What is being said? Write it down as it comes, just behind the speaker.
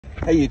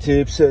Hey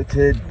YouTube, so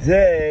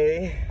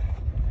today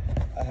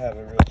I have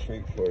a real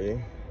treat for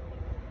you.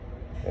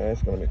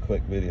 It's going to be a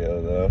quick video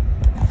though.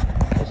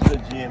 This is a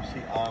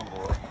GMC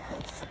Envoy,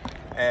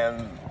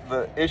 and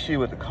the issue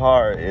with the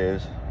car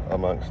is,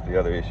 amongst the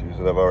other issues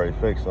that I've already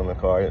fixed on the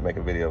car, I didn't make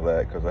a video of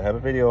that because I have a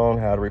video on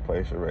how to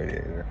replace a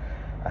radiator.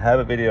 I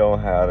have a video on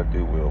how to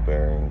do wheel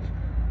bearings.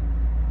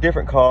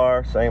 Different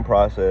car, same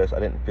process. I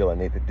didn't feel I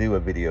need to do a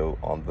video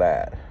on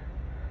that.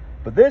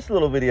 But this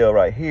little video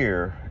right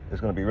here is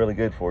going to be really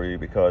good for you,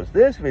 because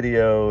this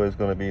video is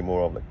going to be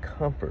more on the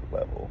comfort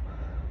level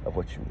of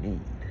what you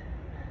need.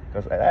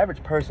 Because an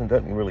average person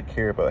doesn't really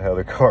care about how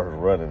their car is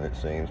running, it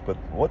seems. But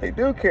what they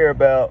do care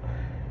about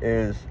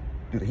is,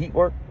 do the heat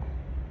work?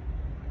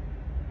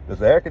 Does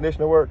the air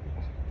conditioner work?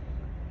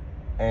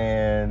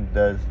 And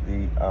does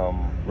the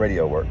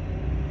radio work?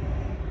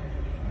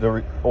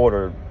 The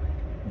order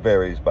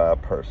varies by a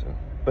person.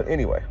 But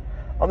anyway,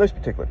 on this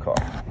particular car,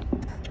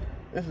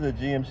 this is a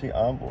GMC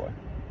Envoy,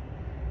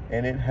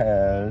 and it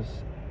has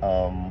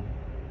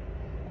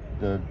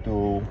the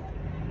dual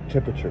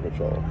temperature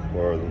control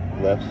for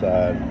the left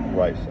side,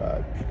 right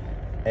side.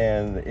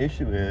 And the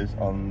issue is,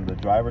 on the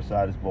driver's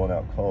side it's blowing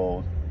out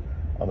cold,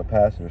 on the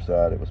passenger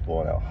side it was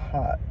blowing out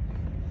hot.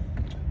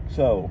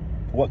 So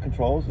what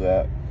controls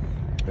that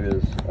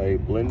is a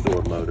blend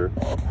door motor,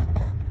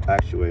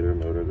 actuator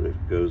motor,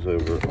 that goes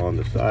over on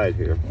the side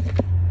here.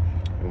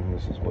 And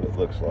this is what it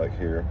looks like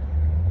here.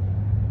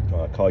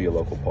 Call your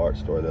local parts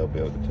store, they'll be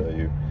able to tell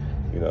you,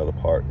 the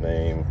part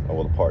name,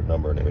 or the part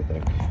number and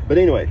everything. But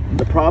anyway,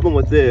 the problem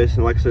with this,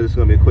 and like I said, it's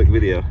going to be a quick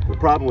video, the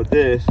problem with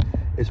this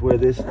is where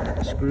this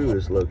screw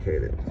is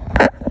located.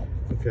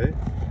 Okay,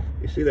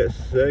 you see that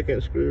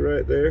second screw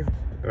right there?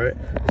 All right,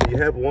 so you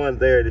have one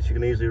there that you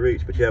can easily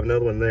reach, but you have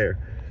another one there,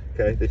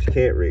 okay, that you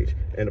can't reach.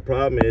 And the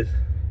problem is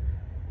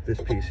this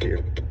piece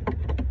here.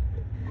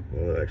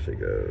 Well, it actually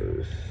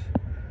goes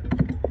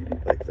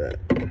like that.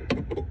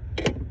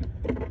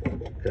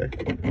 Okay,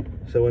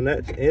 so when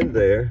that's in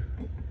there,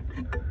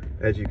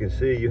 as you can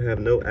see, you have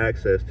no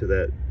access to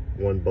that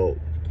one bolt.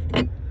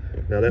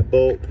 Now that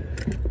bolt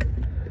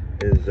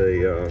is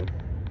a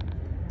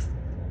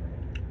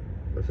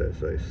what's that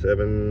say,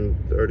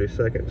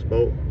 7/32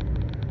 bolt.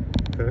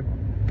 Okay,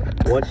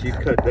 once you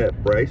cut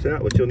that brace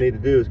out, what you'll need to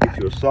do is get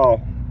you a saw,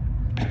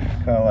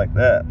 kind of like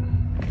that.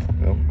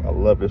 I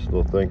love this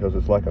little thing because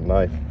it's like a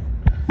knife,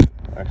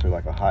 actually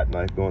like a hot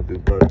knife going through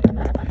butter.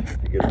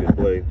 You get a good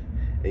blade.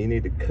 And you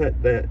need to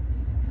cut that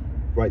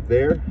right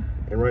there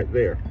and right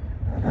there.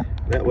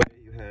 That way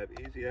you have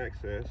easy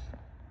access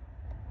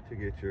to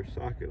get your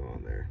socket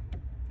on there.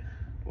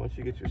 Once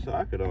you get your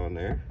socket on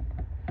there,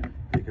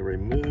 you can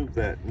remove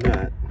that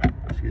nut,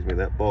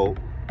 that bolt,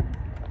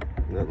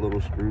 that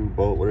little screw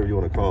bolt, whatever you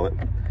want to call it.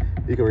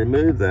 You can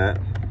remove that,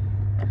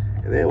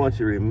 and then once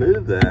you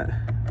remove that,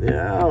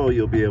 now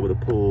you'll be able to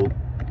pull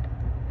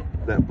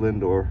that blend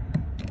door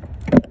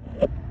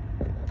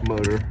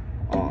motor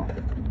off.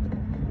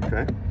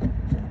 Okay,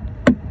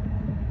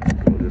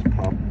 it'll just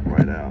pop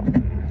right out.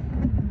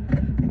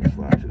 I'll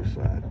slide to the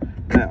side.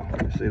 Now,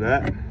 you see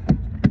that?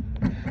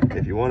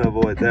 If you want to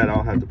avoid that,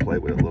 I'll have to play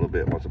with it a little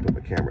bit once I put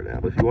my camera down.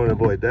 But if you want to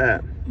avoid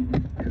that,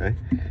 okay,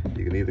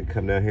 you can either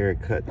come down here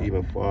and cut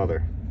even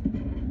farther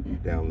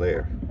down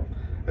there.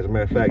 As a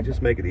matter of fact,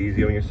 just make it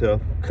easy on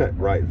yourself. Cut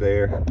right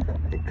there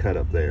and cut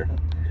up there.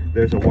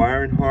 There's a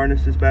wiring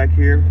harness that's back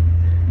here.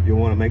 You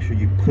want to make sure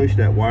you push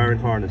that wiring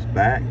harness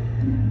back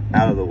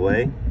out of the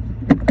way,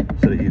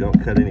 so that you don't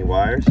cut any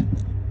wires.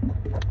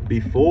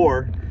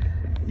 Before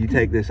you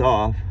take this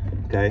off,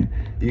 okay,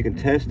 you can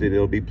test it,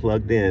 it'll be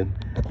plugged in,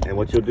 and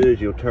what you'll do is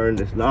you'll turn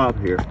this knob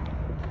here,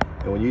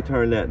 and when you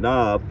turn that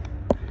knob,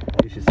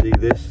 you should see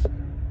this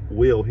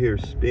wheel here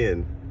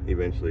spin.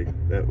 Eventually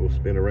that will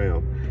spin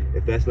around.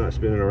 If that's not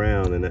spinning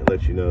around, then that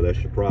lets you know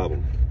that's your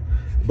problem.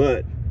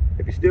 But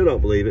if you still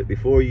don't believe it,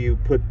 before you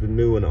put the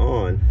new one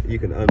on, you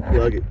can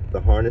unplug it,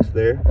 the harness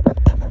there,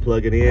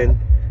 plug it in,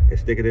 and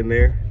stick it in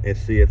there and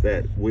see if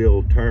that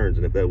wheel turns.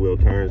 And if that wheel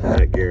turns, then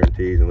that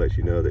guarantees and lets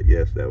you know that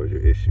yes, that was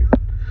your issue.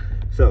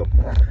 So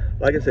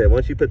like I said,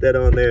 once you put that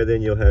on there,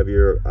 then you'll have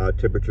your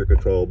temperature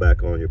control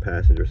back on your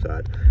passenger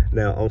side.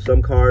 Now on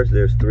some cars,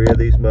 there's 3 of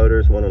these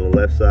motors, one on the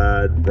left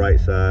side, right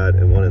side,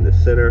 and one in the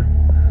center.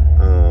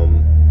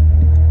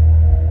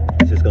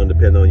 It's just going to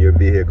depend on your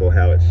vehicle,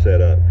 how it's set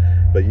up.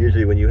 But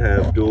usually when you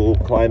have dual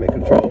climate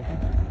control,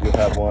 you'll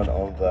have one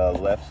on the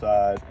left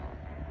side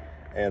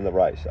and the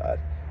right side.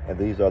 And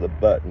these are the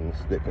buttons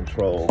that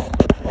control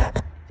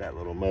that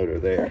little motor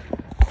there.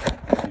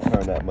 If you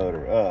turn that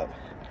motor up,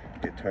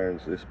 it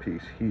turns this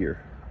piece here,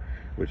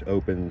 which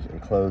opens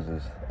and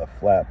closes a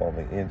flap on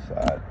the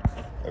inside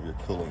of your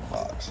cooling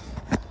box,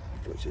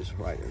 which is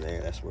right in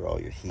there. That's where all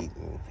your heat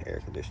and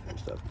air conditioning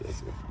stuff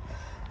goes.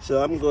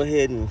 So I'm gonna go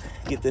ahead and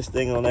get this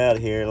thing on out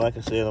of here. And like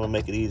I said, I'm gonna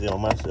make it easy on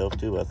myself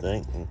too, I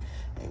think, and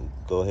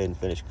go ahead and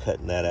finish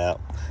cutting that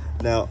out.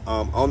 Now,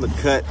 on the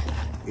cut,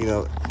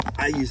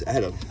 I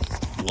had a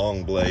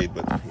long blade,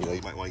 but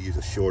you might want to use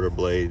a shorter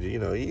blade. You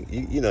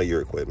know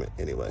your equipment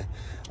anyway.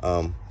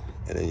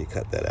 and then you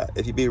cut that out.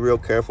 If you be real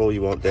careful,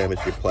 you won't damage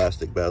your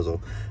plastic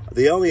bezel.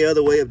 The only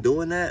other way of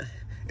doing that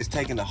is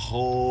taking the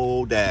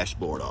whole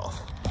dashboard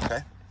off,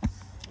 okay?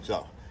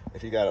 So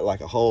if you got it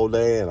like a whole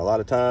day and a lot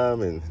of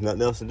time and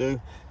nothing else to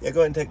do, yeah,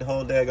 go ahead and take the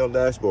whole daggone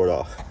dashboard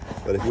off.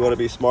 But if you want to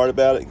be smart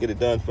about it, get it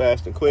done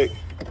fast and quick,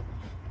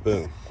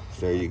 boom,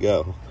 there you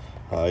go.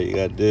 All you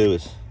got to do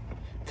is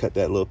cut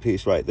that little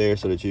piece right there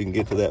so that you can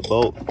get to that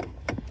bolt,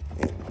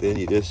 and then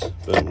you just,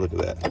 boom, look at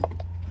that.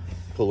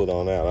 Pull it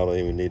on out. I don't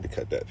even need to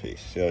cut that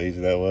piece. See how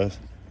easy that was?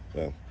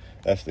 Boom.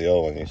 That's the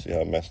old one. You see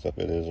how messed up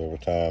it is over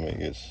time?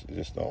 It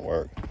just don't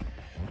work.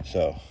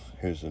 So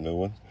here's the new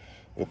one.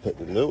 We'll put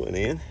the new one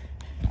in,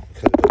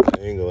 cut it at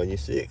an angle, and you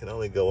see it can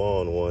only go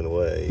on one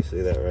way. You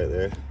see that right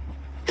there?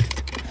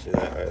 See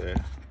that right there?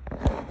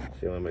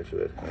 See, I want to make sure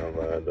that's kind of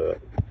lined up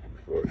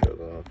before it goes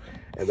on.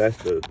 And that's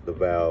the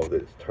valve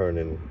that's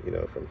turning, you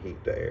know, from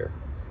heat to air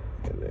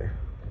in there.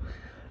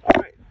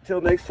 All right,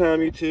 till next time,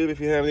 YouTube, if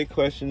you have any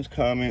questions,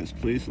 comments,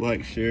 please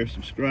like, share,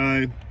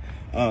 subscribe.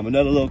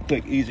 Another little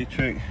quick, easy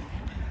trick.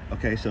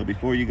 Okay, so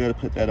before you go to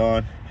put that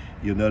on,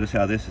 you'll notice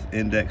how this is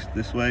indexed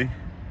this way.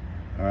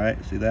 All right,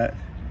 see that?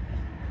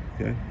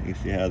 Okay, you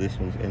see how this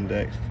one's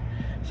indexed.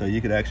 So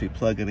you could actually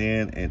plug it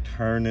in and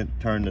turn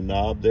the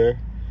knob there,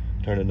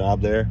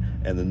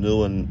 and the new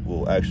one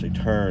will actually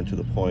turn to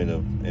the point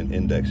of and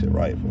index it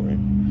right for you.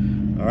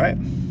 All right.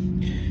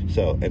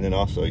 So, and then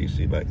also you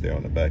see back there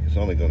on the back, it's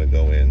only going to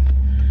go in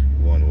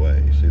one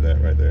way. You see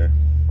that right there?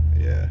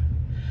 Yeah.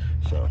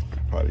 So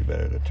probably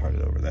better to turn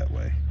it over that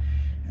way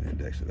and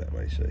index it that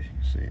way. So you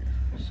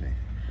can see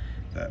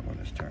that one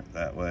is turned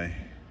that way,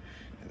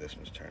 and this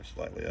one's turned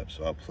slightly up.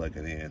 So I'll plug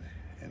it in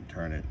and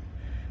turn it,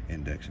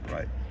 index it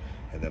right,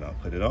 and then I'll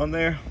put it on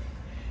there,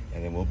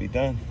 and then we'll be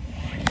done.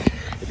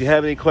 If you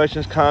have any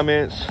questions,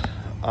 comments,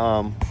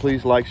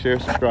 please like, share,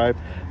 subscribe.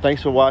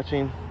 Thanks for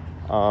watching.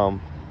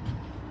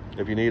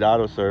 If you need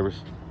auto service,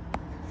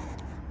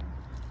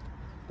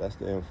 that's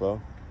the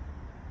info.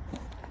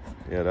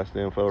 Yeah, that's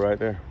the info right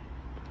there.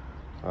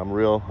 I'm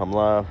real, I'm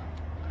live,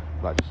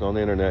 not just on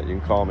the internet. You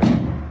can call me.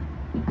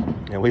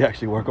 And we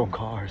actually work on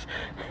cars.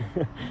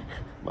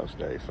 Most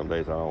days. Some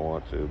days I don't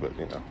want to, but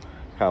you know,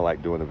 kind of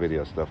like doing the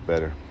video stuff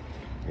better,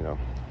 you know.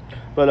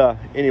 But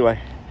anyway,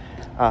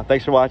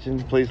 thanks for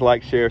watching. Please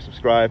like, share,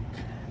 subscribe.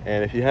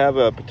 And if you have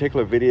a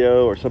particular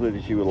video or something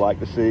that you would like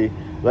to see,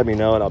 let me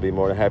know and I'll be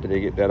more than happy to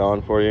get that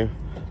on for you.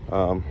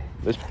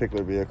 This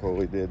particular vehicle,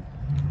 we did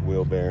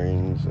wheel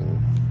bearings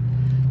and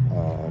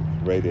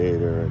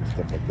radiator and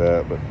stuff like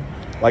that. But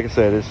like I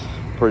said, it's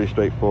pretty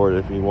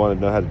straightforward. If you want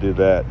to know how to do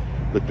that,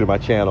 look through my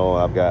channel.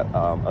 I've got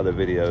other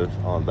videos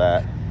on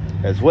that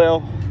as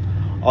well.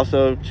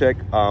 Also check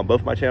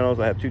both my channels.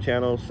 I have two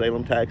channels,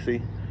 Salem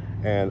Taxi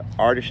and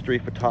Artistry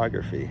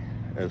Photography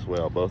as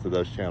well. Both of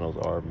those channels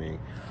are me.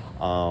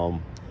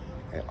 And,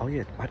 oh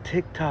yeah, my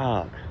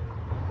TikTok.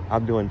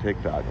 I'm doing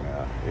TikTok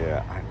now.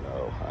 Yeah, I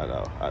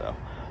know.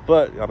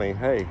 But I mean,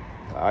 hey,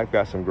 I've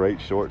got some great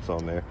shorts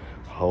on there,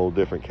 whole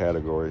different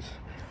categories.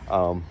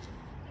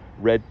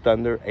 Red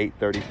Thunder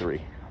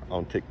 833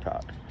 on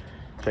TikTok.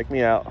 Check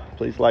me out.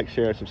 Please like,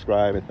 share, and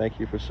subscribe, and thank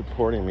you for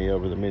supporting me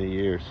over the many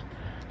years.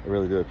 I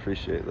really do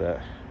appreciate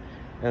that.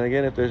 And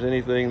again, if there's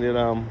anything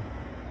that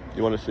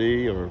you want to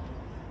see or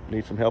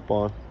need some help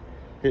on,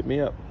 hit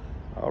me up.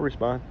 I'll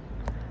respond.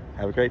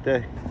 Have a great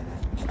day.